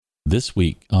This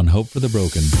week on Hope for the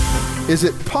Broken. Is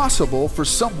it possible for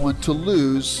someone to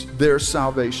lose their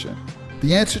salvation?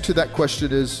 The answer to that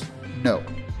question is no.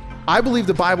 I believe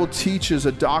the Bible teaches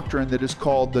a doctrine that is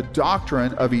called the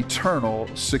doctrine of eternal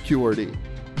security.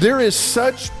 There is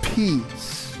such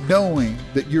peace knowing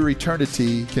that your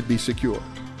eternity can be secure.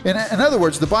 In other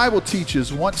words, the Bible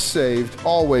teaches once saved,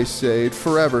 always saved,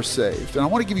 forever saved. And I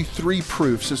want to give you 3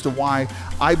 proofs as to why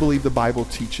I believe the Bible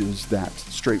teaches that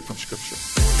straight from Scripture.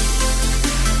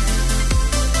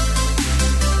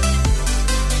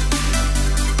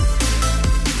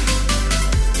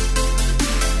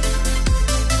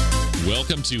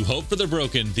 Welcome to Hope for the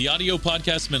Broken, the audio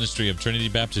podcast ministry of Trinity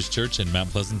Baptist Church in Mount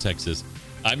Pleasant, Texas.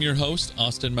 I'm your host,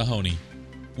 Austin Mahoney.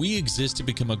 We exist to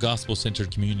become a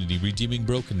gospel-centered community, redeeming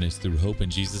brokenness through hope in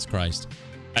Jesus Christ.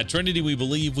 At Trinity, we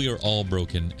believe we are all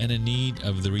broken and in need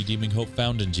of the redeeming hope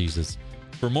found in Jesus.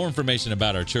 For more information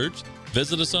about our church,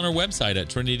 visit us on our website at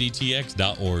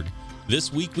trinitytx.org.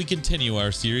 This week, we continue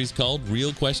our series called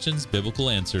Real Questions, Biblical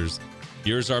Answers.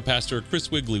 Here's our pastor,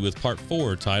 Chris Wigley, with part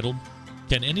 4, titled,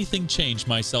 Can Anything Change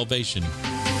My Salvation?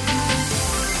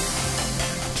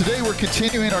 Today we're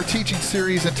continuing our teaching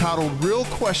series entitled Real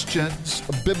Questions,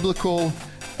 Biblical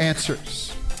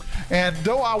Answers. And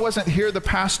though I wasn't here the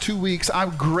past 2 weeks,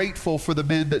 I'm grateful for the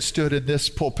men that stood in this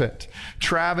pulpit.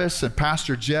 Travis and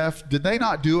Pastor Jeff, did they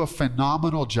not do a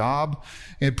phenomenal job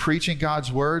in preaching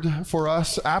God's word for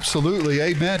us? Absolutely.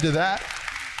 Amen to that.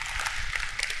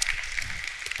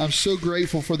 I'm so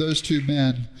grateful for those 2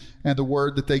 men and the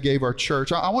word that they gave our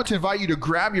church. I want to invite you to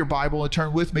grab your Bible and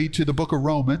turn with me to the book of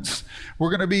Romans.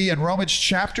 We're going to be in Romans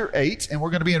chapter 8, and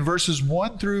we're going to be in verses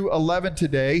 1 through 11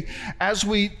 today as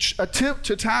we attempt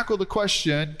to tackle the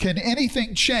question, can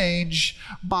anything change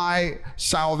my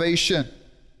salvation?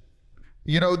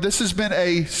 You know, this has been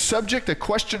a subject, a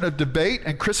question of debate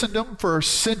in Christendom for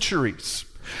centuries.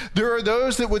 There are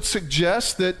those that would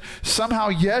suggest that somehow,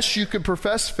 yes, you can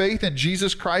profess faith in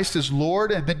Jesus Christ as Lord,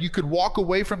 and then you could walk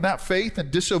away from that faith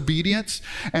in disobedience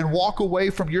and walk away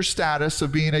from your status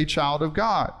of being a child of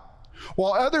God.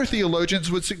 While other theologians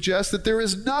would suggest that there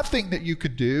is nothing that you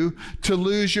could do to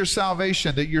lose your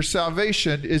salvation, that your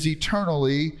salvation is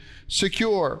eternally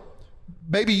secure.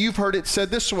 Maybe you've heard it said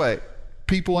this way.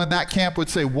 People in that camp would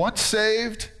say, once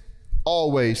saved,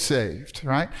 always saved,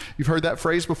 right? You've heard that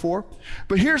phrase before.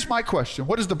 But here's my question.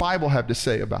 What does the Bible have to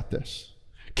say about this?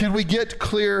 Can we get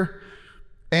clear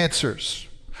answers?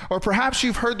 Or perhaps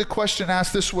you've heard the question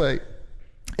asked this way.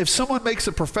 If someone makes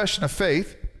a profession of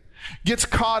faith, gets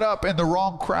caught up in the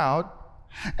wrong crowd,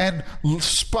 and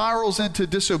spirals into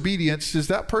disobedience, is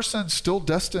that person still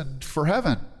destined for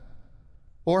heaven?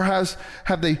 Or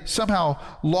have they somehow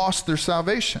lost their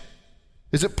salvation?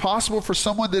 Is it possible for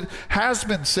someone that has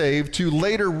been saved to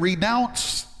later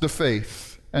renounce the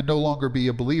faith and no longer be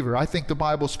a believer? I think the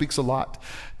Bible speaks a lot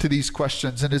to these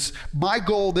questions, and it's my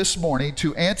goal this morning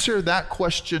to answer that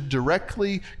question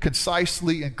directly,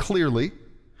 concisely, and clearly.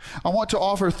 I want to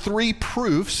offer 3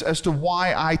 proofs as to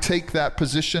why I take that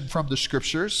position from the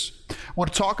Scriptures. I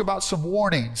want to talk about some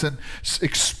warnings and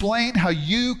explain how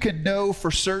you can know for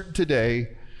certain today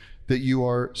that you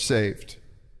are saved.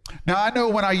 Now, I know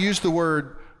when I use the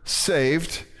word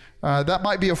saved, that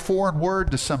might be a foreign word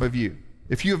to some of you.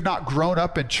 If you have not grown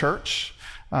up in church,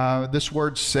 this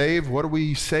word saved, what are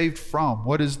we saved from?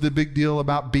 What is the big deal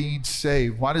about being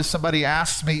saved? Why does somebody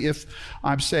ask me if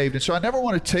I'm saved? And so I never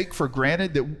want to take for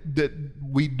granted that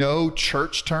we know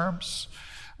church terms.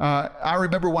 I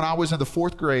remember when I was in the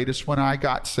 4th grade is when I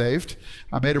got saved.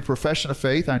 I made a profession of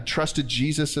faith. I trusted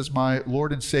Jesus as my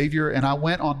Lord and Savior. And I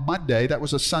went on Monday. That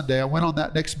was a Sunday. I went on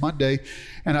that next Monday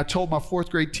and I told my 4th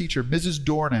grade teacher, Mrs.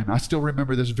 Dornan, I still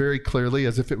remember this very clearly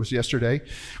as if it was yesterday.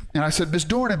 And I said, Miss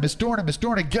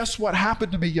Dornan, guess what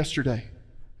happened to me yesterday?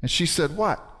 And she said,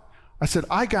 what? I said,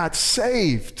 I got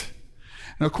saved.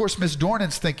 And of course, Miss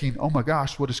Dornan's thinking, oh my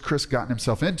gosh, what has Chris gotten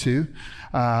himself into?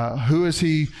 Who is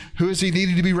he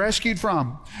needing to be rescued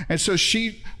from? And so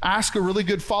she asked a really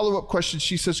good follow-up question.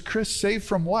 She says, Chris, saved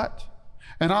from what?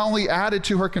 And I only added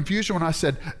to her confusion when I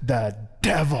said, the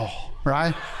devil,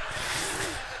 right?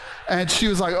 And she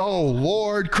was like, oh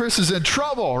Lord, Chris is in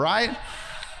trouble, right?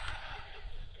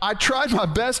 I tried my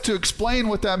best to explain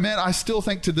what that meant. I still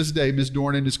think to this day, Miss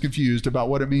Dornan is confused about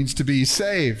what it means to be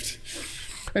saved.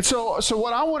 And so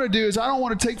what I want to do is I don't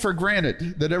want to take for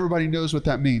granted that everybody knows what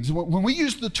that means. When we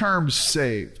use the term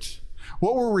saved,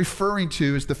 what we're referring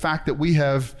to is the fact that we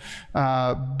have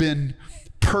been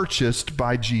purchased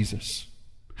by Jesus.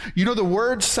 You know, the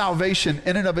word salvation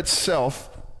in and of itself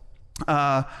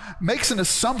makes an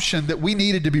assumption that we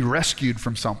needed to be rescued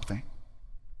from something.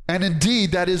 And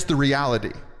indeed, that is the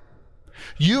reality.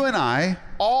 You and I,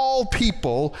 all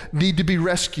people, need to be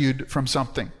rescued from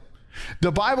something.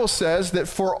 The Bible says that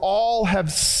for all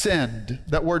have sinned.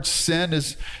 That word sin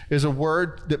is a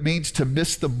word that means to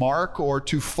miss the mark or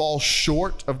to fall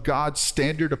short of God's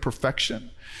standard of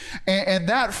perfection. And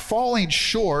that falling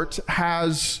short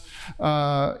has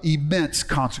immense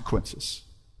consequences.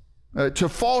 To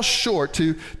fall short,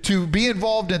 to be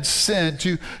involved in sin,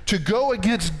 to go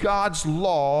against God's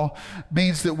law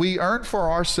means that we earn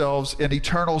for ourselves an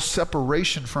eternal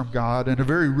separation from God in a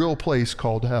very real place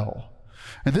called hell.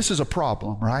 And this is a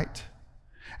problem, right?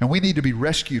 And we need to be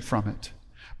rescued from it.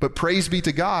 But praise be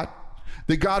to God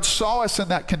that God saw us in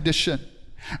that condition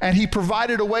and He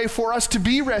provided a way for us to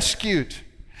be rescued.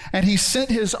 And He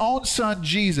sent His own Son,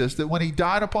 Jesus, that when He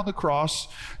died upon the cross,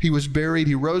 He was buried,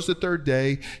 He rose the third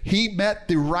day. He met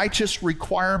the righteous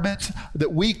requirement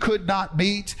that we could not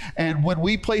meet. And when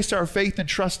we place our faith and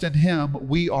trust in Him,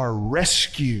 we are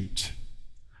rescued.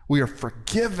 We are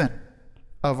forgiven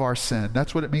of our sin.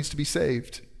 That's what it means to be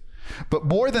saved. But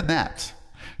more than that,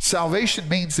 salvation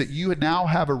means that you now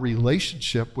have a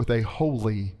relationship with a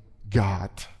holy God.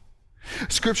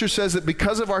 Scripture says that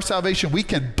because of our salvation, we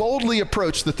can boldly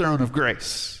approach the throne of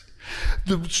grace.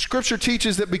 The Scripture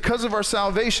teaches that because of our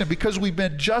salvation, because we've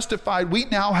been justified, we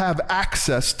now have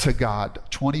access to God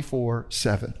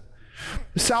 24/7.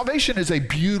 Salvation is a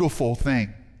beautiful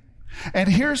thing. And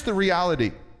here's the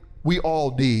reality. We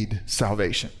all need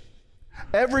salvation.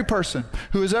 Every person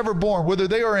who is ever born, whether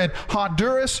they are in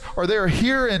Honduras or they are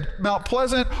here in Mount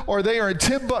Pleasant or they are in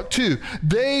Timbuktu,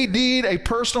 they need a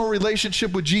personal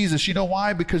relationship with Jesus. You know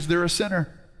why? Because they're a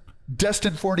sinner,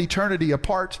 destined for an eternity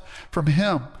apart from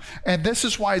Him. And this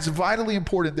is why it's vitally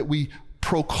important that we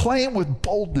proclaim with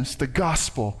boldness the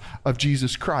gospel of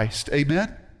Jesus Christ.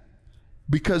 Amen?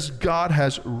 Because God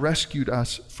has rescued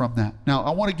us from that. Now,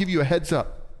 I want to give you a heads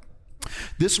up.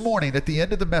 This morning, at the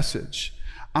end of the message,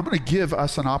 I'm going to give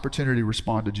us an opportunity to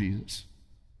respond to Jesus.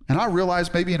 And I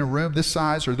realize maybe in a room this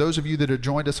size, or those of you that have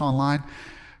joined us online,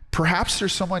 perhaps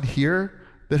there's someone here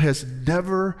that has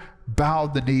never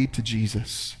bowed the knee to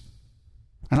Jesus.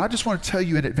 And I just want to tell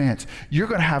you in advance, you're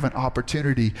going to have an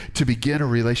opportunity to begin a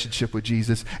relationship with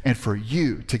Jesus and for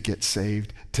you to get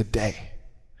saved today.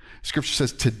 Scripture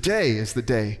says today is the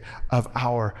day of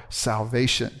our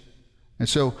salvation. And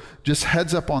so just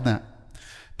heads up on that.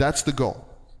 That's the goal.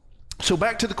 So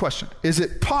back to the question, is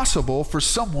it possible for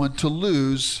someone to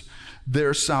lose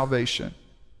their salvation?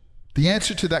 The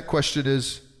answer to that question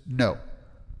is no.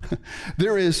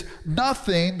 There is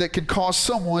nothing that can cause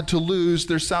someone to lose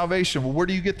their salvation. Well, where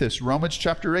do you get this? Romans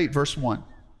chapter 8, verse 1.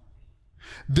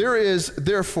 There is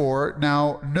therefore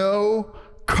now no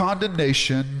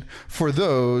condemnation for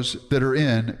those that are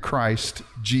in Christ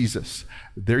Jesus.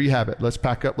 There you have it. Let's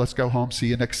pack up. Let's go home. See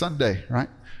you next Sunday, right?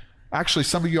 Actually,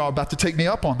 some of you are about to take me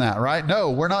up on that, right?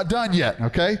 No, we're not done yet,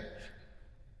 okay?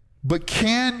 But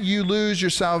can you lose your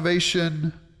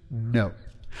salvation? No.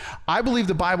 I believe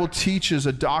the Bible teaches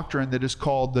a doctrine that is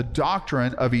called the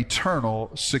doctrine of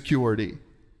eternal security.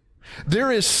 There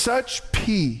is such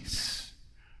peace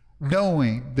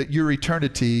knowing that your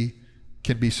eternity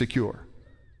can be secure,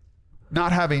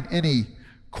 not having any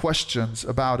questions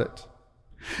about it.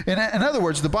 In other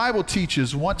words, the Bible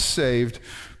teaches once saved,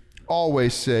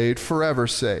 always saved, forever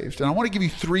saved. And I want to give you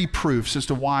 3 proofs as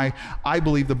to why I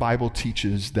believe the Bible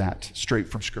teaches that straight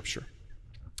from Scripture.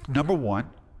 Number 1,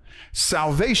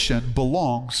 salvation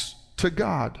belongs to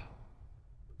God.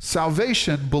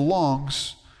 Salvation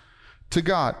belongs to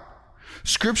God.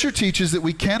 Scripture teaches that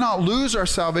we cannot lose our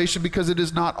salvation because it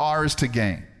is not ours to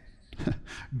gain.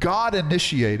 God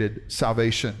initiated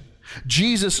salvation.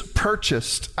 Jesus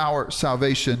purchased our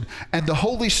salvation, and the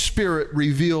Holy Spirit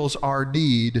reveals our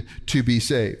need to be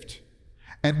saved.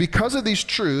 And because of these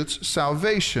truths,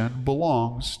 salvation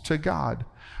belongs to God.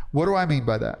 What do I mean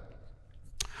by that?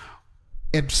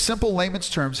 In simple layman's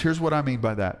terms, here's what I mean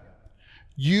by that.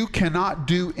 You cannot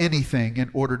do anything in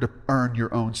order to earn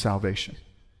your own salvation.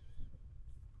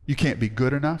 You can't be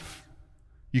good enough.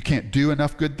 You can't do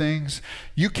enough good things.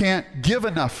 You can't give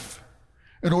enough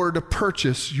in order to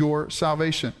purchase your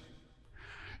salvation.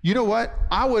 You know what?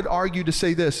 I would argue to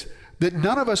say this, that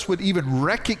none of us would even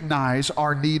recognize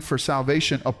our need for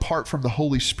salvation apart from the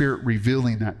Holy Spirit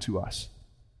revealing that to us.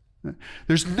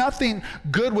 There's nothing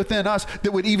good within us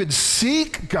that would even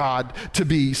seek God to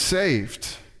be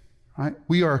saved. Right?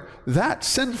 We are that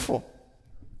sinful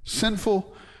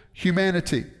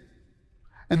humanity.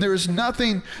 And there is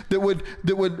nothing that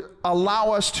would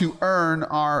allow us to earn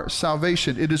our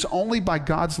salvation. It is only by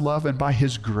God's love and by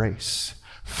His grace,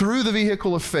 through the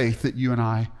vehicle of faith, that you and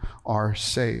I are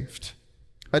saved.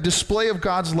 a display of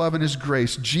God's love and his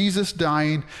grace, Jesus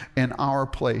dying in our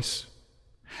place.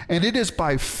 And it is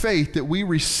by faith that we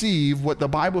receive what the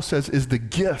Bible says is the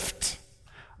gift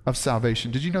of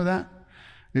salvation. Did you know that?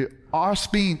 Us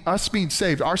being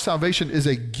saved, our salvation is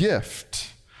a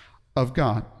gift of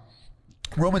God.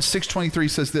 Romans 6:23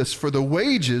 says this, for the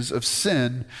wages of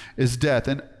sin is death.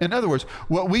 And in other words,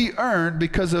 what we earn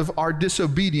because of our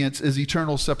disobedience is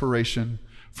eternal separation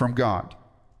from God.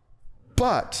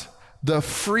 But the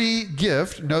free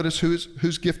gift, notice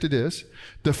whose gift it is,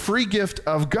 the free gift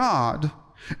of God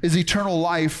is eternal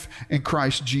life in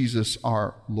Christ Jesus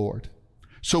our Lord.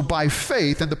 So by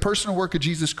faith in the personal work of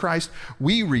Jesus Christ,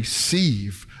 we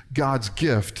receive God's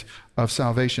gift of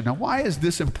salvation. Now, why is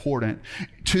this important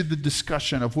to the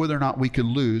discussion of whether or not we could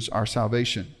lose our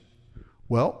salvation?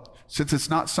 Well, since it's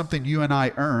not something you and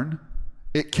I earn,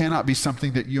 it cannot be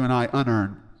something that you and I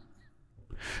unearn.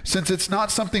 Since it's not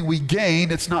something we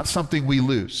gain, it's not something we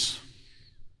lose.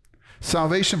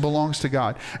 Salvation belongs to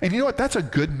God. And you know what? That's a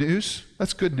good news.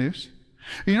 That's good news.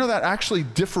 You know that actually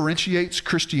differentiates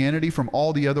Christianity from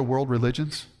all the other world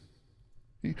religions?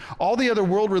 All the other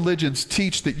world religions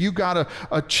teach that you got to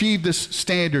achieve this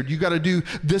standard. You got to do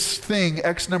this thing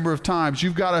X number of times.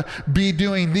 You've got to be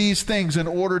doing these things in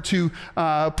order to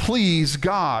please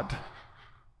God.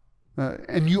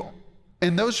 And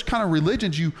in those kind of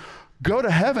religions, you go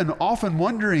to heaven often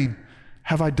wondering,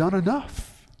 have I done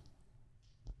enough?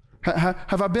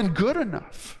 Have I been good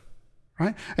enough?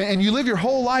 Right? And you live your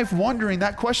whole life wondering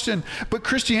that question. But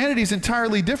Christianity is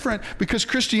entirely different, because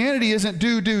Christianity isn't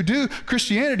do.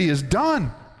 Christianity is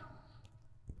done.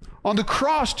 On the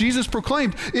cross, Jesus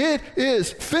proclaimed, it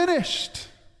is finished.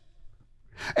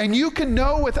 And you can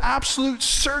know with absolute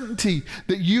certainty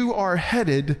that you are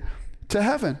headed to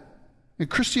heaven. And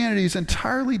Christianity is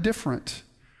entirely different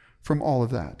from all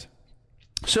of that.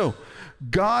 So,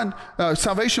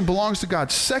 salvation belongs to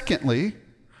God. Secondly,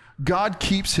 God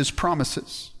keeps his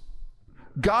promises.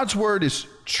 God's word is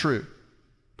true.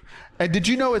 And did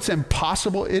you know it's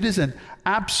impossible? It is an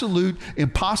absolute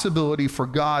impossibility for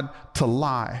God to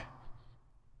lie.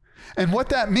 And what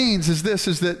that means is this,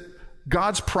 is that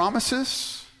God's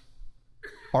promises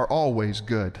are always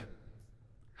good.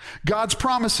 God's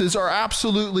promises are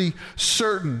absolutely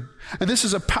certain. And this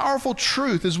is a powerful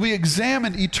truth as we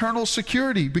examine eternal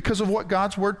security because of what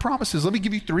God's word promises. Let me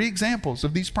give you 3 examples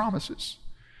of these promises.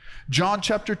 John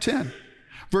chapter 10,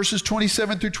 verses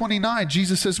 27 through 29,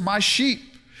 Jesus says, my sheep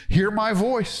hear my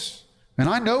voice, and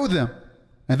I know them,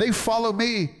 and they follow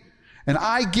me, and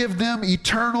I give them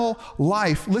eternal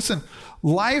life. Listen,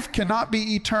 life cannot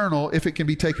be eternal if it can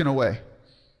be taken away.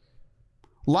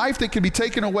 Life that can be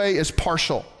taken away is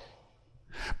partial.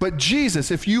 But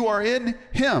Jesus, if you are in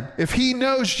him, if he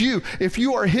knows you, if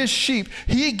you are his sheep,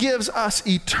 he gives us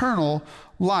eternal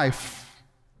life.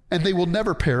 And they will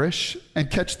never perish,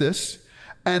 and catch this,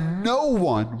 and no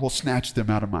one will snatch them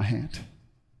out of my hand.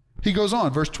 He goes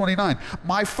on, verse 29,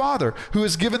 my Father who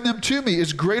has given them to me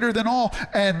is greater than all,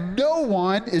 and no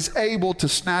one is able to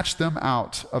snatch them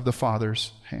out of the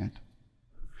Father's hand.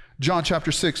 John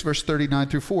chapter 6, verse 39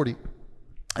 through 40.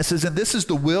 It says, and this is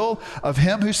the will of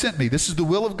him who sent me. This is the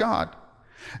will of God,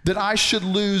 that I should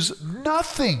lose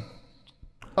nothing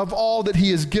of all that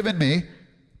he has given me,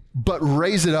 but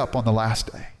raise it up on the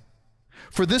last day.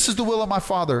 For this is the will of my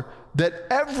Father, that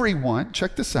everyone,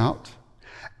 check this out,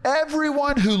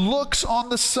 everyone who looks on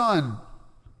the Son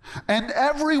and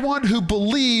everyone who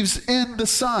believes in the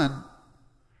Son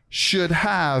should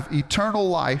have eternal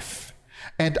life,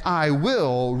 and I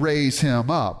will raise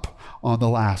him up on the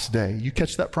last day. You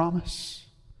catch that promise?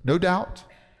 No doubt.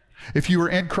 If you are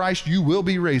in Christ, you will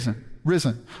be risen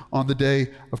on the day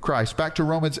of Christ. Back to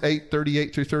Romans 8,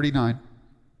 38 through 39.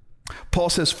 Paul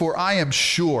says, for I am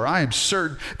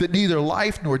certain that neither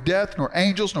life, nor death, nor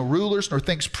angels, nor rulers, nor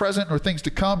things present, nor things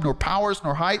to come, nor powers,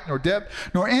 nor height, nor depth,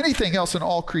 nor anything else in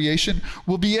all creation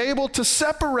will be able to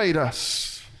separate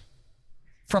us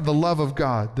from the love of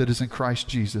God that is in Christ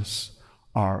Jesus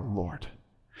our Lord.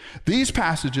 These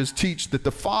passages teach that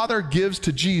the Father gives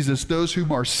to Jesus those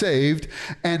whom are saved,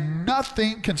 and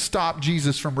nothing can stop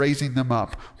Jesus from raising them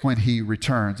up when he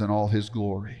returns in all his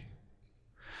glory.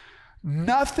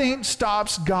 Nothing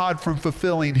stops God from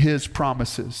fulfilling his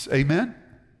promises. Amen?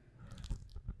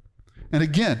 And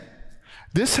again,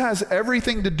 this has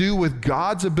everything to do with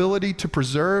God's ability to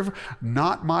preserve,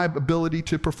 not my ability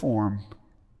to perform.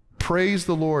 Praise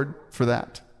the Lord for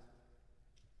that.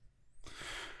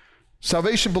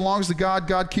 Salvation belongs to God.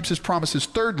 God keeps his promises.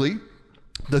 Thirdly,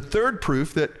 the third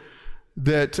proof that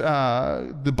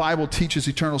the Bible teaches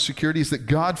eternal security is that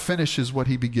God finishes what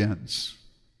he begins.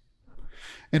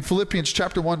 In Philippians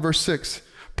chapter 1, verse 6,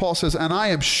 Paul says, and I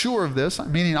am sure of this,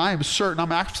 meaning I am certain,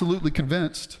 I'm absolutely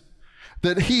convinced,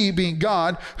 that he, being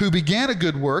God, who began a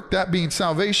good work, that being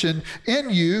salvation,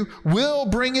 in you, will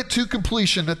bring it to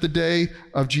completion at the day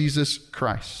of Jesus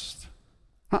Christ.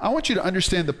 I want you to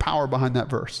understand the power behind that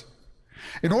verse.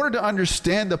 In order to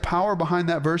understand the power behind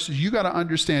that verse, you got to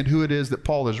understand who it is that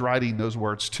Paul is writing those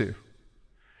words to.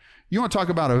 You want to talk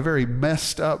about a very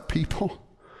messed up people?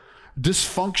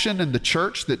 Dysfunction in the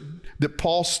church that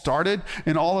Paul started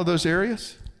in all of those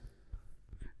areas?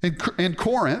 In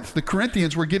Corinth, the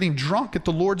Corinthians were getting drunk at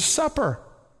the Lord's Supper.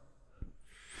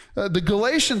 The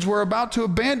Galatians were about to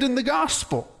abandon the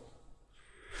gospel.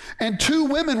 And 2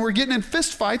 women were getting in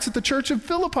fistfights at the church of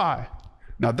Philippi.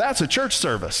 Now that's a church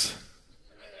service.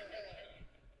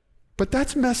 But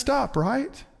that's messed up,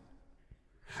 right?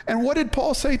 And what did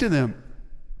Paul say to them?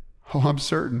 Oh, I'm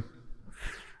certain.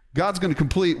 God's going to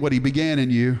complete what he began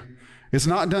in you. It's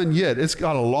not done yet. It's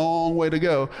got a long way to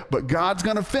go. But God's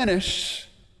going to finish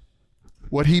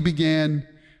what he began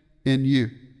in you.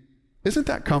 Isn't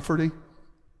that comforting?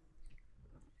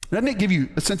 Doesn't it give you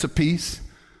a sense of peace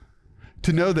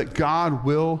to know that God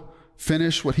will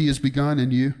finish what he has begun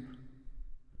in you?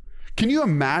 Can you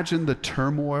imagine the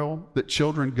turmoil that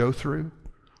children go through,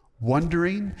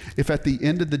 wondering if at the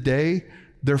end of the day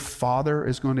their father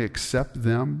is going to accept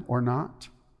them or not?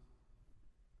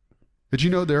 Did you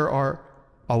know there are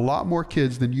a lot more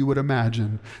kids than you would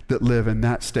imagine that live in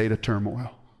that state of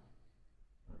turmoil?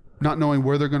 Not knowing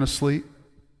where they're going to sleep,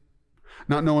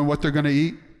 not knowing what they're going to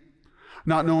eat,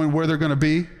 not knowing where they're going to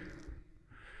be.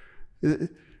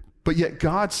 But yet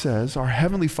God says, our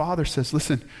Heavenly Father says,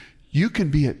 listen, you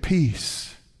can be at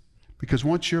peace because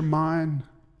once you're mine,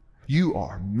 you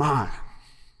are mine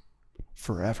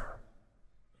forever.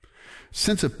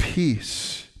 Sense of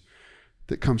peace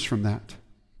that comes from that.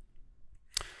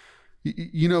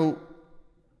 You know,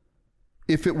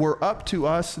 if it were up to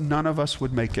us, none of us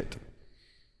would make it.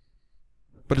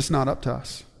 But it's not up to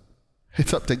us.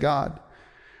 It's up to God.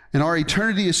 And our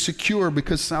eternity is secure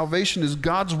because salvation is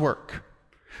God's work.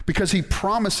 Because he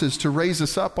promises to raise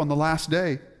us up on the last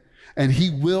day. And he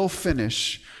will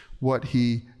finish what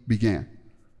he began.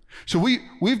 So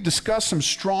we've discussed some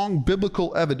strong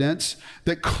biblical evidence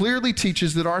that clearly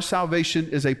teaches that our salvation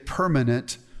is a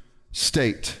permanent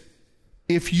state.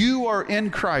 If you are in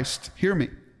Christ, hear me,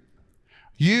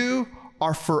 you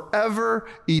are forever,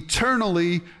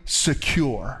 eternally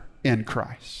secure in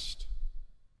Christ.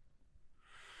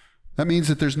 That means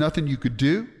that there's nothing you could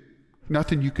do,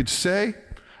 nothing you could say,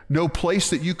 no place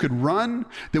that you could run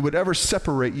that would ever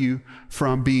separate you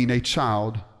from being a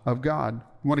child of God.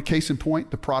 You want a case in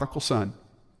point? The prodigal son.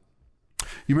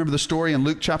 You remember the story in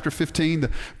Luke chapter 15?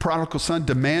 The prodigal son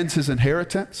demands his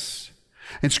inheritance.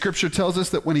 And Scripture tells us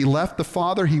that when he left the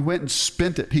father, he went and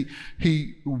spent it.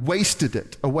 He wasted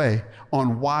it away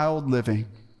on wild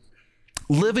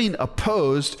living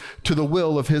opposed to the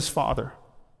will of his father.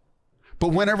 But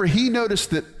whenever he noticed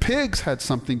that pigs had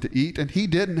something to eat and he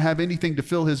didn't have anything to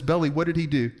fill his belly, what did he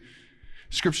do?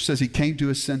 Scripture says he came to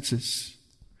his senses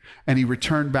and he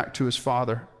returned back to his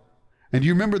father. And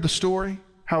you remember the story,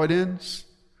 how it ends?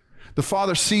 The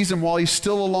father sees him while he's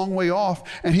still a long way off,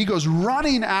 and he goes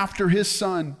running after his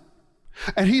son.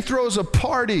 And he throws a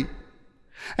party,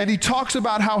 and he talks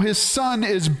about how his son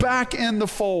is back in the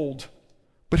fold.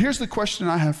 But here's the question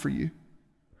I have for you.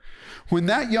 When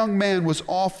that young man was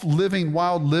off living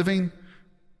wild living,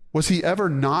 was he ever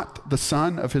not the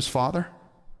son of his father?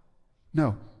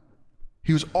 No.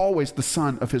 He was always the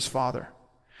son of his father.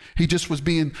 He just was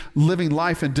living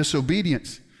life in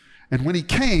disobedience. And when he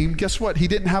came, guess what? He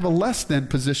didn't have a less than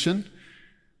position.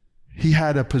 He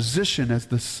had a position as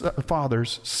the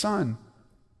Father's son.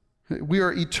 We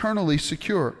are eternally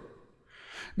secure.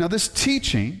 Now, this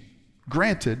teaching,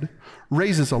 granted,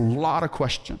 raises a lot of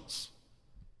questions.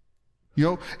 You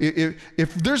know,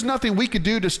 if there's nothing we could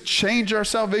do to change our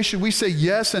salvation, we say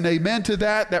yes and amen to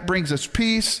that. That brings us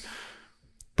peace.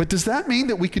 But does that mean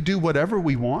that we could do whatever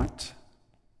we want?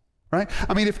 Right?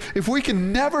 I mean, if we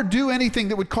can never do anything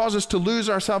that would cause us to lose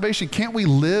our salvation, can't we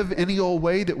live any old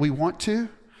way that we want to?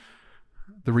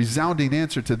 The resounding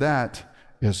answer to that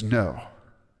is no.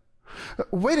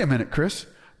 Wait a minute, Chris.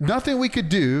 Nothing we could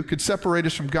do could separate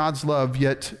us from God's love,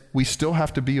 yet we still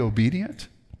have to be obedient?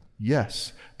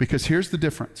 Yes, because here's the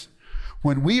difference.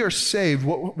 When we are saved,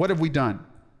 what have we done?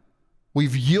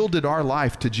 We've yielded our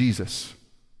life to Jesus.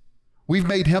 We've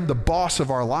made him the boss of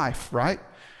our life, right?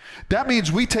 That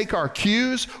means we take our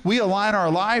cues, we align our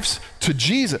lives to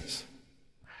Jesus,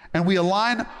 and we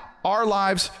align our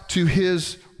lives to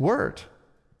his word.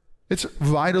 It's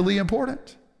vitally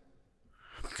important.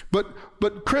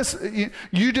 But Chris,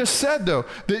 you just said, though,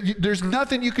 that there's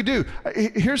nothing you could do.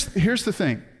 Here's the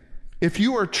thing. If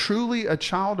you are truly a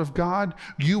child of God,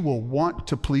 you will want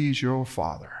to please your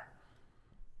Father.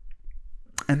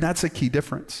 And that's a key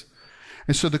difference.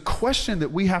 And so the question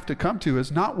that we have to come to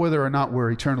is not whether or not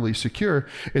we're eternally secure,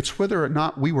 it's whether or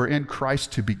not we were in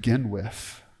Christ to begin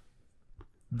with.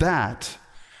 That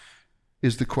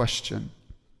is the question.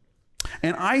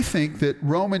 And I think that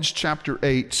Romans chapter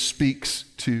 8 speaks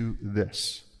to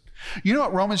this. You know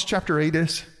what Romans chapter 8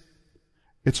 is?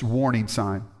 It's a warning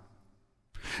sign.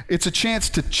 It's a chance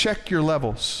to check your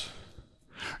levels.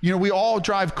 You know, we all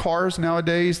drive cars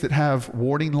nowadays that have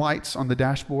warning lights on the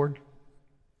dashboard.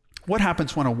 What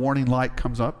happens when a warning light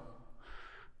comes up?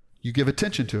 You give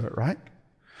attention to it, right?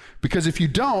 Because if you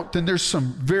don't, then there's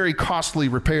some very costly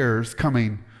repairs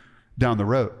coming down the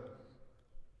road.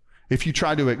 If you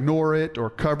try to ignore it or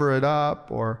cover it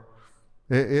up, or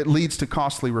it leads to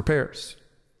costly repairs.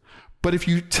 But if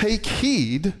you take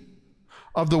heed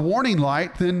of the warning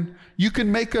light, then you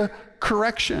can make a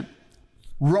correction.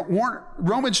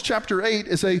 Romans chapter 8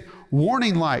 is a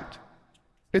warning light.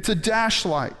 It's a dash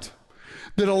light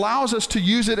that allows us to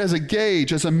use it as a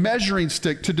gauge, as a measuring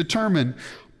stick to determine,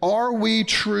 are we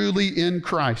truly in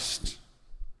Christ?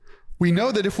 We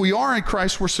know that if we are in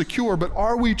Christ, we're secure, but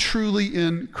are we truly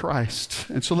in Christ?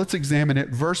 And so let's examine it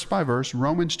verse by verse,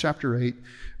 Romans chapter 8,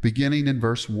 beginning in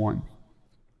verse 1.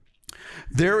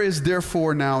 There is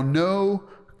therefore now no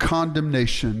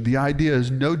condemnation. The idea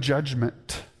is no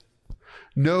judgment,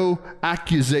 no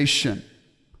accusation.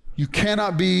 You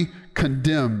cannot be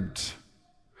condemned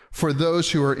for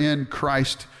those who are in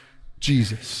Christ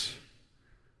Jesus.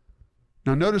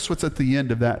 Now notice what's at the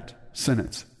end of that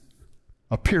sentence.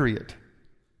 A period.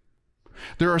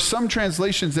 There are some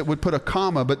translations that would put a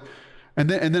comma, and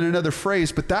then another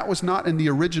phrase, but that was not in the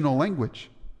original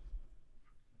language.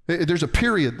 There's a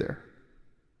period there.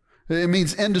 It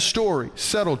means end of story,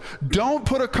 settled. Don't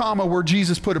put a comma where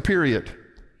Jesus put a period.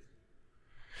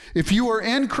 If you are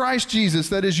in Christ Jesus,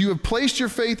 that is, you have placed your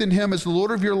faith in him as the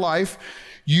Lord of your life,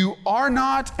 you are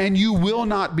not and you will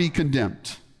not be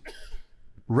condemned.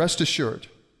 Rest assured,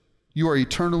 you are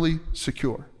eternally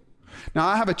secure. Now,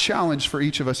 I have a challenge for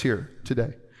each of us here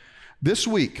today. This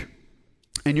week,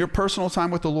 in your personal time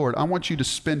with the Lord, I want you to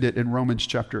spend it in Romans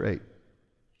chapter 8.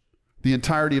 The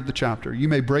entirety of the chapter. You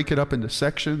may break it up into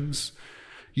sections.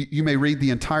 You may read the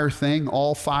entire thing,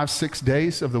 all 5-6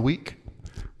 days of the week.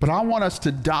 But I want us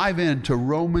to dive into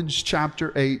Romans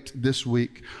chapter 8 this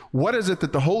week. What is it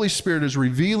that the Holy Spirit is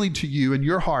revealing to you in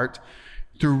your heart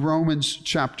through Romans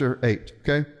chapter 8?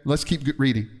 Okay, let's keep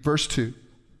reading. Verse 2.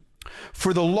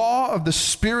 For the law of the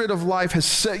Spirit of life has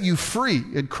set you free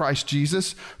in Christ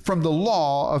Jesus from the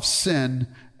law of sin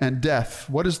and death.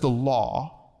 What is the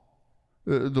law?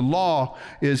 The law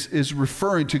is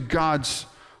referring to God's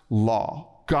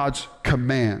law, God's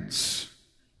commands.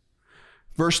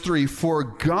 Verse 3, for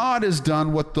God has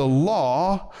done what the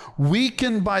law,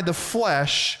 weakened by the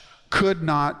flesh, could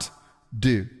not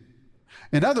do.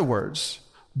 In other words,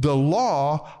 the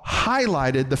law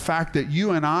highlighted the fact that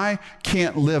you and I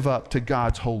can't live up to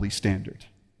God's holy standard.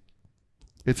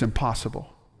 It's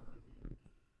impossible.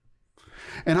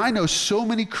 And I know so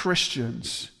many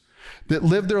Christians that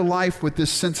live their life with this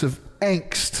sense of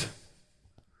angst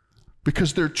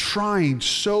because they're trying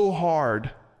so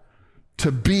hard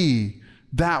to be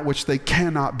that which they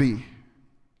cannot be.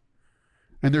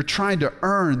 And they're trying to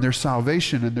earn their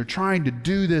salvation, and they're trying to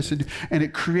do this, and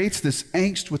it creates this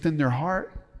angst within their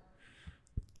heart.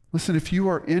 Listen, if you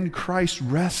are in Christ,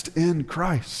 rest in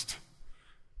Christ.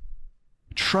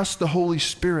 Trust the Holy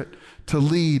Spirit to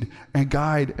lead and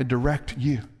guide and direct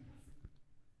you.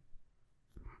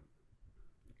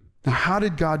 Now, how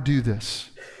did God do this?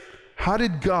 How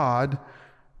did God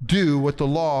do what the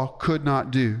law could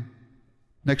not do?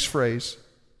 Next phrase,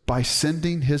 by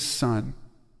sending his Son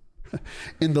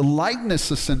in the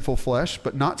likeness of sinful flesh,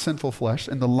 but not sinful flesh,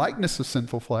 in the likeness of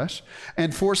sinful flesh,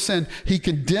 and for sin, he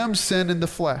condemned sin in the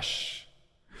flesh.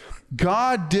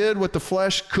 God did what the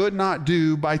flesh could not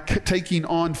do by taking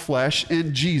on flesh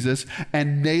in Jesus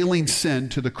and nailing sin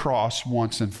to the cross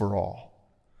once and for all.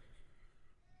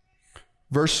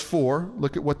 Verse 4,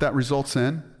 look at what that results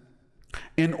in.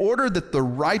 In order that the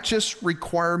righteous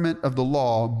requirement of the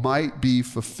law might be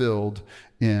fulfilled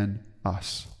in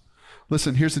us.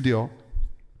 Listen, here's the deal.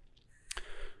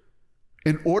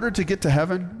 In order to get to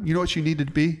heaven, you know what you need to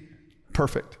be?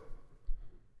 Perfect.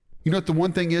 You know what the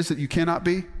one thing is that you cannot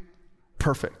be?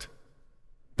 Perfect.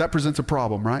 That presents a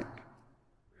problem, right?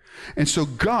 And so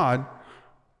God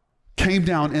came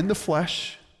down in the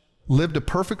flesh, lived a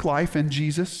perfect life in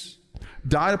Jesus,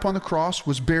 died upon the cross,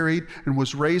 was buried, and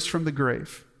was raised from the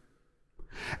grave.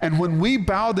 And when we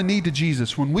bow the knee to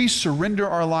Jesus, when we surrender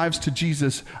our lives to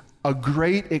Jesus, a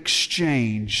great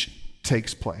exchange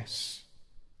takes place.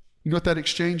 You know what that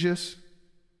exchange is?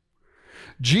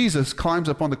 Jesus climbs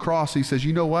up on the cross. He says,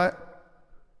 you know what?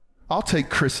 I'll take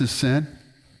Chris's sin.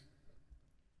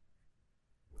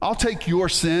 I'll take your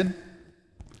sin,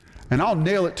 and I'll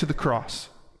nail it to the cross.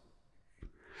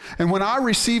 And when I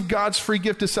received God's free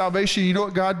gift of salvation, you know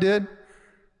what God did?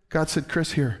 God said,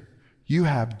 Chris, here, you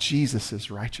have Jesus'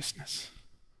 righteousness.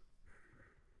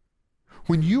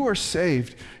 When you are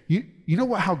saved, you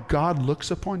know how God looks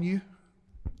upon you?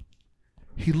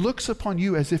 He looks upon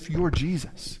you as if you're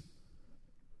Jesus.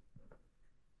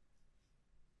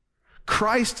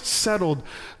 Christ settled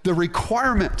the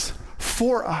requirement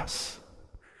for us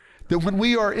that when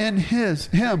we are in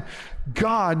Him,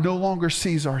 God no longer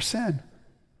sees our sin.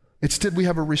 Instead, we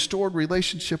have a restored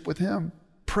relationship with Him.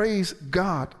 Praise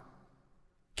God.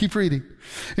 Keep reading.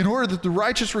 In order that the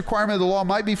righteous requirement of the law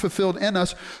might be fulfilled in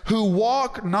us, who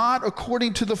walk not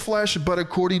according to the flesh, but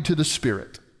according to the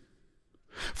Spirit.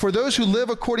 For those who live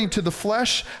according to the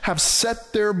flesh have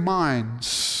set their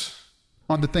minds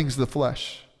on the things of the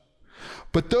flesh.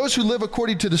 But those who live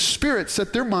according to the Spirit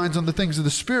set their minds on the things of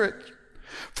the Spirit.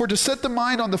 For to set the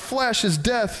mind on the flesh is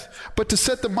death, but to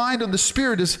set the mind on the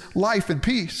Spirit is life and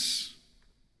peace.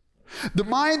 The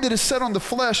mind that is set on the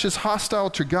flesh is hostile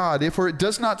to God, for it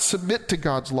does not submit to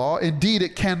God's law. Indeed,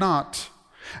 it cannot.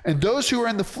 And those who are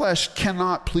in the flesh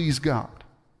cannot please God.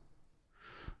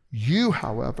 You,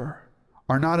 however,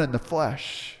 are not in the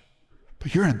flesh,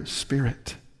 but you're in the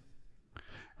Spirit.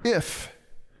 If,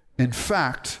 in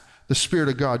fact, the Spirit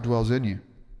of God dwells in you.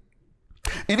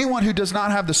 Anyone who does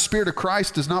not have the Spirit of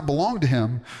Christ does not belong to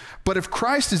Him. But if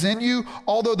Christ is in you,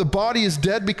 although the body is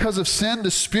dead because of sin,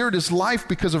 the Spirit is life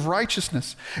because of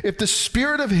righteousness. If the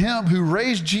Spirit of Him who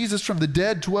raised Jesus from the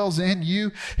dead dwells in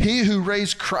you, He who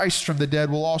raised Christ from the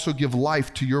dead will also give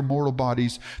life to your mortal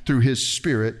bodies through His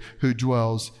Spirit who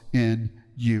dwells in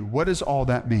you. What does all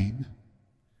that mean?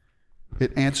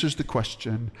 It answers the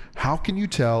question, how can you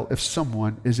tell if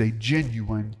someone is a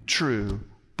genuine, true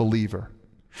believer?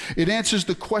 It answers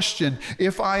the question,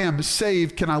 if I am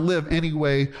saved, can I live any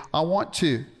way I want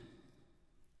to?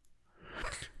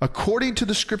 According to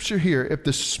the scripture here, if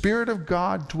the Spirit of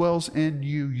God dwells in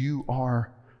you, you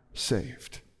are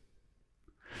saved.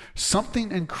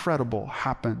 Something incredible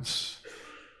happens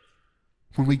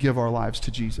when we give our lives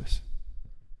to Jesus.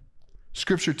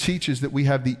 Scripture teaches that we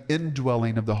have the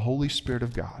indwelling of the Holy Spirit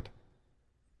of God.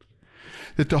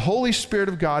 That the Holy Spirit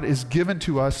of God is given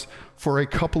to us for a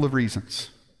couple of reasons.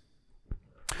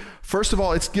 First of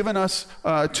all, it's given us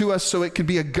to us so it can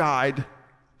be a guide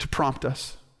to prompt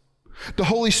us. The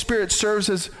Holy Spirit serves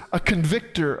as a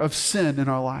convictor of sin in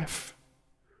our life.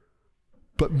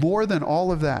 But more than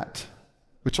all of that,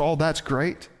 which all that's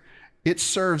great, it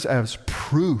serves as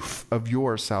proof of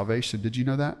your salvation. Did you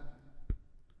know that?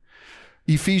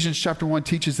 Ephesians chapter 1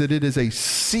 teaches that it is a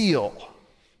seal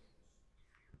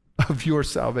of your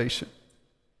salvation.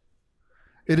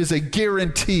 It is a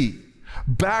guarantee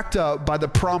backed up by the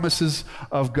promises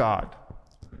of God.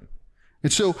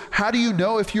 And so, how do you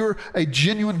know if you're a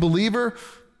genuine believer?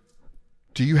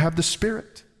 Do you have the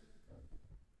Spirit?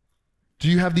 Do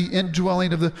you have the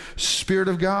indwelling of the Spirit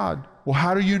of God? Well,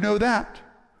 how do you know that?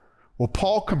 Well,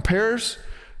 Paul compares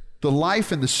the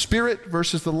life in the Spirit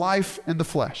versus the life in the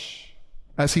flesh,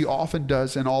 as he often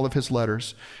does in all of his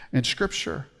letters in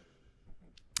Scripture.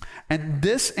 And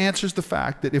this answers the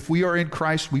fact that if we are in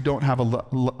Christ, we don't have a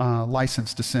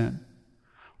license to sin.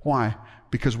 Why?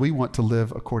 Because we want to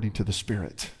live according to the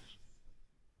Spirit.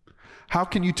 How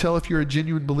can you tell if you're a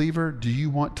genuine believer? Do you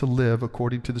want to live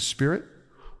according to the Spirit?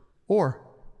 Or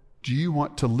do you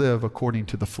want to live according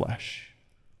to the flesh?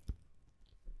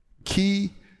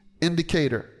 Key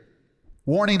indicator,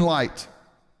 warning light,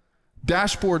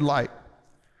 dashboard light.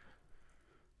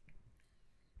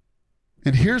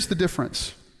 And here's the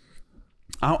difference.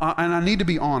 And I need to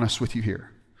be honest with you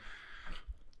here.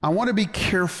 I want to be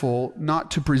careful not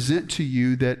to present to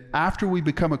you that after we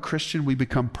become a Christian, we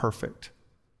become perfect,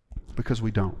 because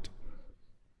we don't.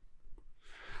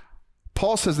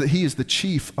 Paul says that he is the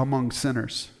chief among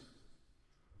sinners.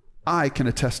 I can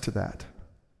attest to that.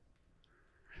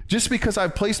 Just because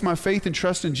I've placed my faith and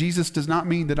trust in Jesus does not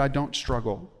mean that I don't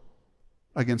struggle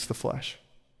against the flesh.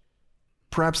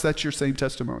 Perhaps that's your same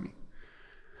testimony.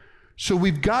 So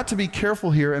we've got to be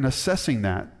careful here in assessing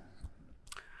that.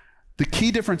 The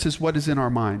key difference is what is in our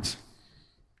minds.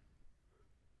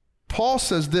 Paul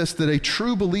says this, that a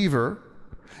true believer,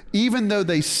 even though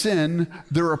they sin,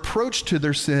 their approach to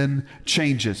their sin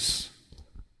changes.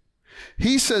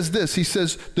 He says this, he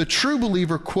says, the true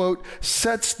believer, quote,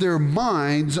 sets their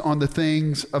minds on the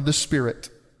things of the Spirit.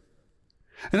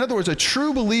 In other words, a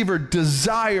true believer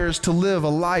desires to live a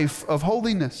life of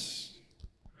holiness.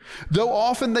 Though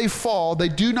often they fall, they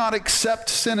do not accept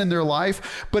sin in their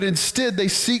life, but instead they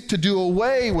seek to do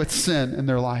away with sin in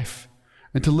their life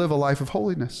and to live a life of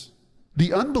holiness.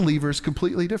 The unbeliever is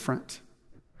completely different.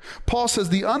 Paul says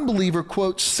the unbeliever,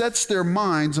 quote, sets their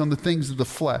minds on the things of the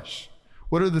flesh.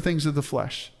 What are the things of the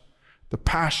flesh? The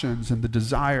passions and the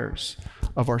desires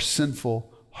of our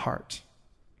sinful heart.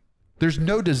 There's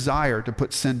no desire to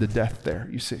put sin to death there,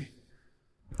 you see.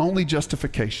 Only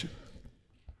justification.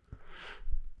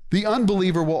 The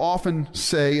unbeliever will often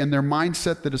say in their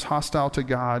mindset that is hostile to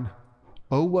God,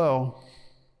 oh, well,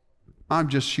 I'm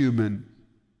just human.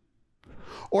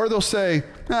 Or they'll say,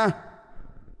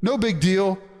 no big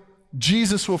deal.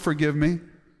 Jesus will forgive me.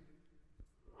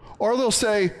 Or they'll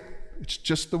say, it's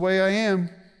just the way I am.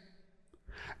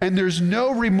 And there's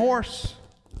no remorse.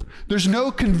 There's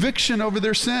no conviction over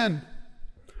their sin.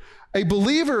 A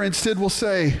believer instead will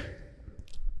say,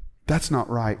 that's not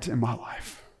right in my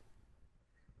life.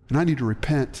 And I need to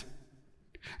repent.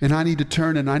 And I need to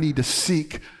turn and I need to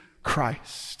seek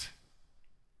Christ.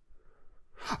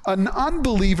 An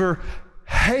unbeliever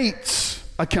hates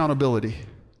accountability.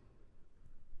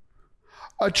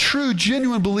 A true,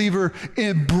 genuine believer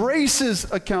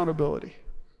embraces accountability.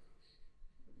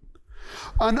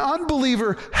 An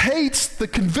unbeliever hates the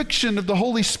conviction of the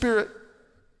Holy Spirit.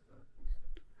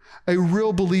 A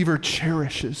real believer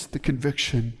cherishes the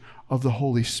conviction of the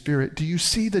Holy Spirit. Do you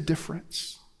see the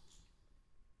difference?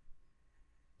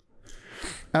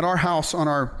 At our house on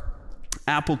our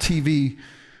Apple TV,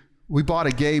 we bought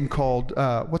a game called,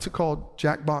 what's it called?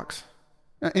 Jackbox?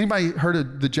 Anybody heard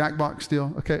of the Jackbox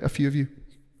deal? Okay, a few of you.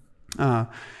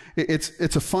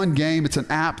 It's a fun game. It's an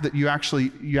app that you actually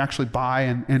buy,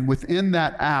 and within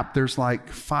that app, there's like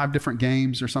 5 different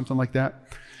games or something like that.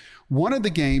 One of the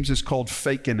games is called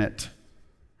Faking It,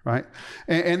 right?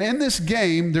 And in this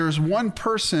game, there's one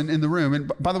person in the room.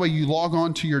 And by the way, you log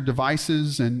on to your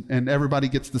devices, and everybody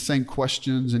gets the same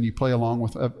questions, and you play along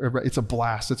with everybody. It's a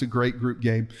blast. It's a great group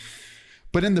game.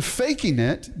 But in the Faking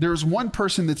It, there's one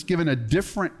person that's given a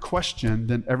different question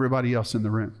than everybody else in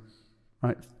the room,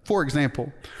 right? For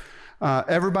example,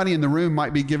 everybody in the room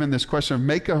might be given this question of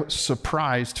make a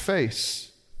surprised face.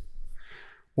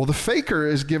 Well, the faker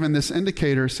is given this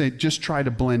indicator saying, just try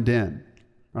to blend in,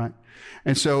 right?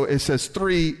 And so it says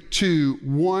 3, 2,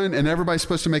 1, and everybody's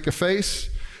supposed to make a face,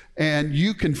 and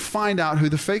you can find out who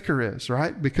the faker is,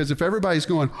 right? Because if everybody's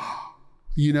going,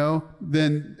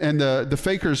 then, and the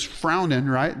faker's frowning,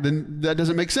 right? Then that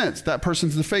doesn't make sense. That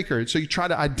person's the faker. And so you try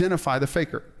to identify the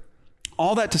faker.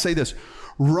 All that to say this,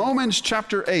 Romans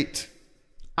chapter 8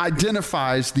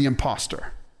 identifies the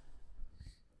imposter.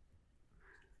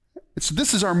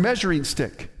 This is our measuring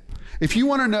stick. If you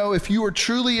want to know if you are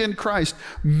truly in Christ,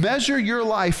 measure your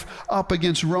life up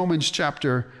against Romans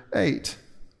chapter 8.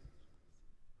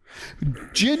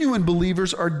 Genuine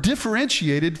believers are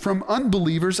differentiated from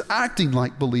unbelievers acting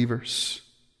like believers.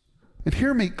 And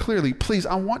hear me clearly, please,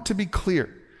 I want to be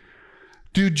clear.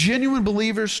 Do genuine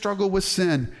believers struggle with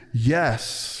sin?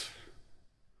 Yes.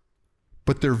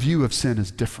 But their view of sin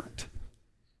is different.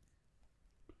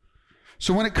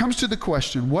 So when it comes to the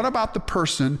question, what about the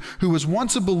person who was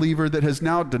once a believer that has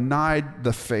now denied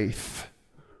the faith?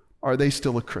 Are they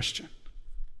still a Christian?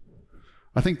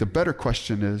 I think the better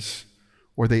question is,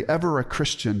 were they ever a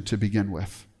Christian to begin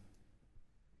with?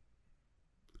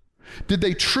 Did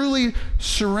they truly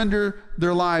surrender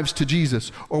their lives to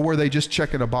Jesus, or were they just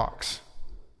checking a box?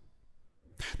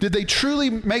 Did they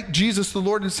truly make Jesus the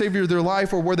Lord and Savior of their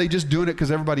life, or were they just doing it because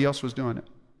everybody else was doing it?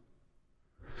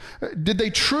 Did they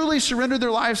truly surrender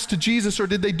their lives to Jesus, or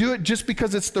did they do it just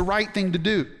because it's the right thing to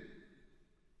do?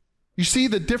 You see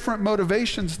the different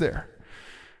motivations there.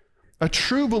 A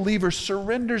true believer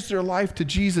surrenders their life to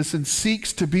Jesus and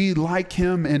seeks to be like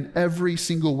him in every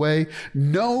single way,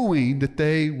 knowing that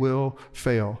they will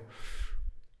fail.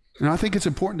 And I think it's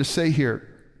important to say here,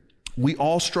 we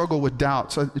all struggle with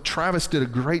doubt. So Travis did a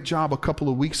great job a couple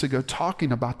of weeks ago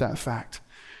talking about that fact.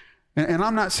 And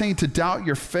I'm not saying to doubt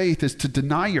your faith is to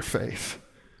deny your faith.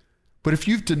 But if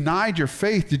you've denied your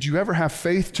faith, did you ever have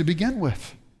faith to begin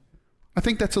with? I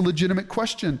think that's a legitimate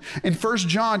question. In 1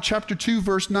 John chapter 2,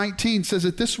 verse 19 says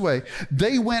it this way,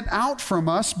 they went out from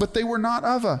us, but they were not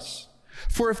of us.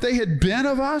 For if they had been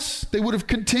of us, they would have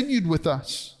continued with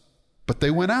us. But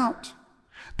they went out,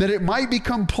 that it might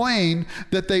become plain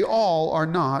that they all are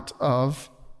not of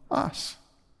us.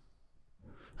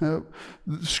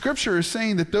 Scripture is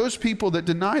saying that those people that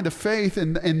deny the faith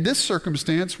in this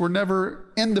circumstance were never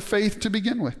in the faith to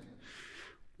begin with.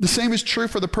 The same is true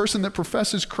for the person that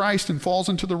professes Christ and falls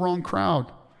into the wrong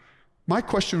crowd. My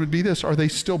question would be this: are they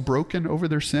still broken over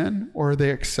their sin, or are they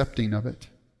accepting of it?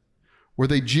 Were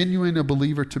they genuine a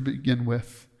believer to begin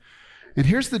with? And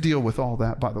here's the deal with all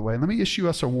that, by the way. Let me issue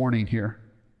us a warning here.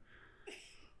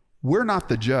 We're not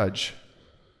the judge.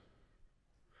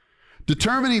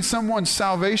 Determining someone's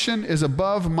salvation is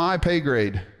above my pay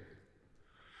grade.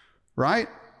 Right?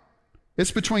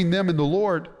 It's between them and the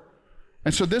Lord.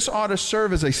 And so this ought to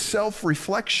serve as a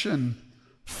self-reflection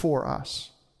for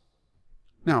us.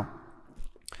 Now,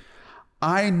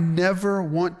 I never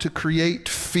want to create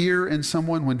fear in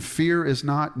someone when fear is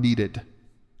not needed.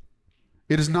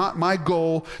 It is not my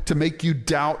goal to make you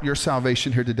doubt your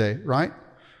salvation here today, right?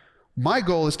 My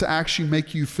goal is to actually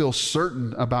make you feel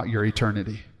certain about your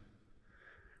eternity.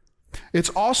 It's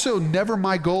also never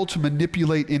my goal to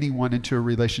manipulate anyone into a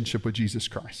relationship with Jesus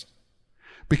Christ.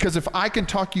 Because if I can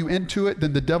talk you into it,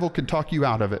 then the devil can talk you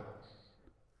out of it.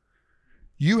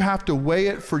 You have to weigh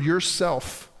it for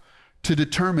yourself to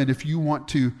determine if you want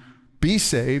to be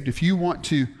saved, if you want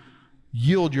to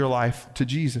yield your life to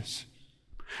Jesus.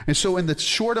 And so in the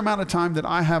short amount of time that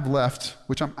I have left,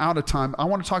 which I'm out of time, I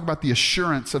want to talk about the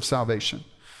assurance of salvation.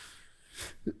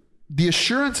 The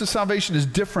assurance of salvation is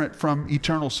different from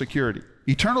eternal security.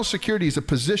 Eternal security is a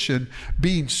position.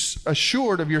 Being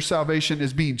assured of your salvation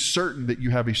is being certain that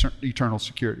you have eternal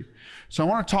security. So I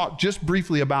want to talk just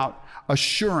briefly about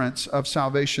assurance of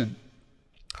salvation.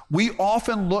 We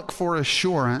often look for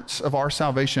assurance of our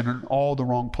salvation in all the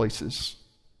wrong places.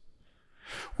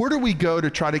 Where do we go to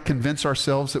try to convince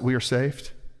ourselves that we are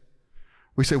saved?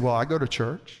 We say, well, I go to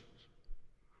church.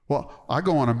 Well, I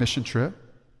go on a mission trip.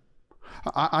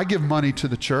 I give money to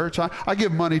the church. I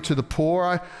give money to the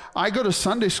poor. I go to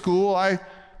Sunday school. I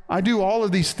do all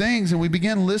of these things, and we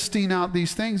begin listing out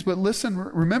these things. But listen,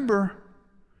 remember,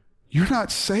 you're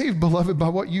not saved, beloved, by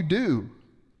what you do.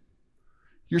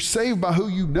 You're saved by who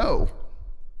you know,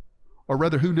 or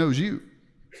rather, who knows you.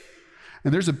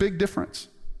 And there's a big difference.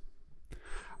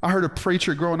 I heard a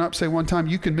preacher growing up say one time,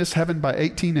 you can miss heaven by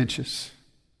 18 inches.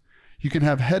 You can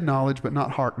have head knowledge, but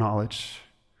not heart knowledge.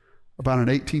 About an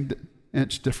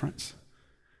 18-inch difference.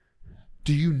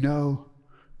 Do you know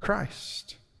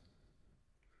Christ?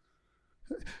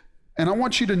 And I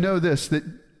want you to know this, that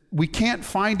we can't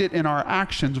find it in our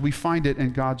actions, we find it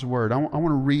in God's word. I want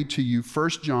to read to you 1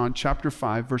 John chapter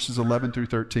 5, verses 11 through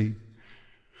 13.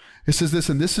 It says this,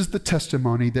 and this is the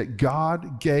testimony that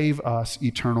God gave us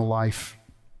eternal life.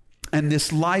 And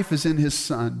this life is in his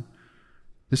Son.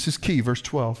 This is key, verse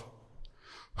 12.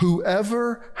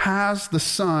 Whoever has the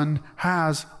Son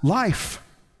has life.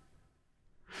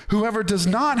 Whoever does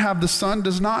not have the Son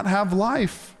does not have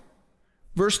life.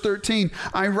 Verse 13,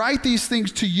 I write these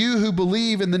things to you who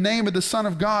believe in the name of the Son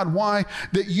of God. Why?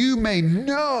 That you may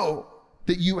know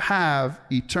that you have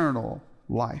eternal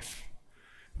life.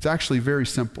 It's actually very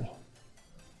simple.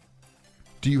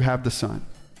 Do you have the Son?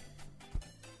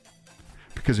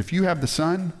 Because if you have the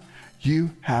Son,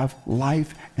 you have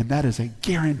life, and that is a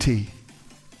guarantee.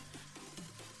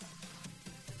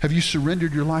 Have you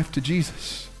surrendered your life to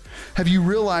Jesus? Have you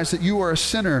realized that you are a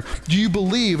sinner? Do you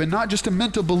believe, and not just a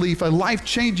mental belief, a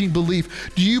life-changing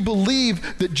belief? Do you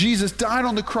believe that Jesus died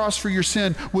on the cross for your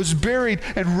sin, was buried,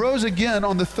 and rose again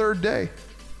on the third day?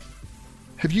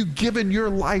 Have you given your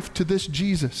life to this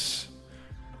Jesus?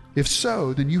 If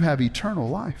so, then you have eternal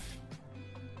life.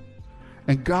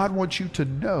 And God wants you to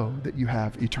know that you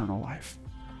have eternal life.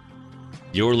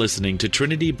 You're listening to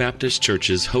Trinity Baptist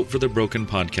Church's Hope for the Broken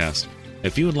podcast.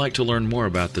 If you would like to learn more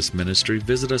about this ministry,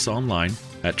 visit us online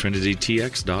at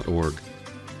trinitytx.org.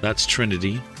 That's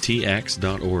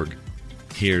trinitytx.org.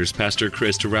 Here's Pastor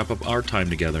Chris to wrap up our time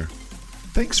together.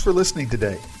 Thanks for listening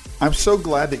today. I'm so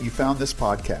glad that you found this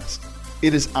podcast.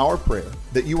 It is our prayer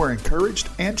that you are encouraged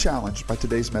and challenged by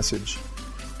today's message.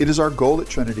 It is our goal at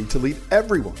Trinity to lead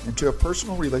everyone into a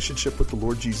personal relationship with the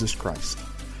Lord Jesus Christ.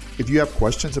 If you have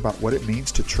questions about what it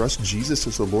means to trust Jesus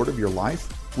as the Lord of your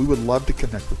life, we would love to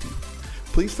connect with you.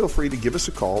 Please feel free to give us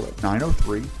a call at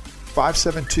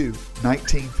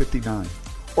 903-572-1959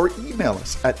 or email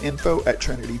us at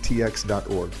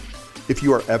info@trinitytx.org. If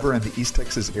you are ever in the East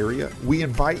Texas area, we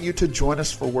invite you to join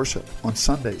us for worship on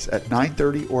Sundays at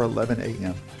 9:30 or 11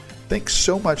 a.m. Thanks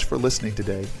so much for listening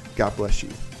today. God bless you.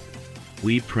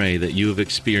 We pray that you have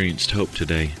experienced hope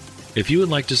today. If you would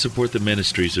like to support the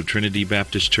ministries of Trinity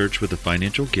Baptist Church with a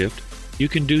financial gift, you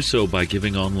can do so by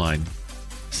giving online.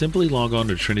 Simply log on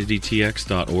to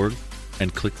trinitytx.org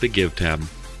and click the Give tab.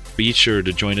 Be sure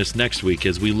to join us next week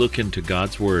as we look into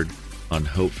God's Word on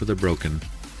Hope for the Broken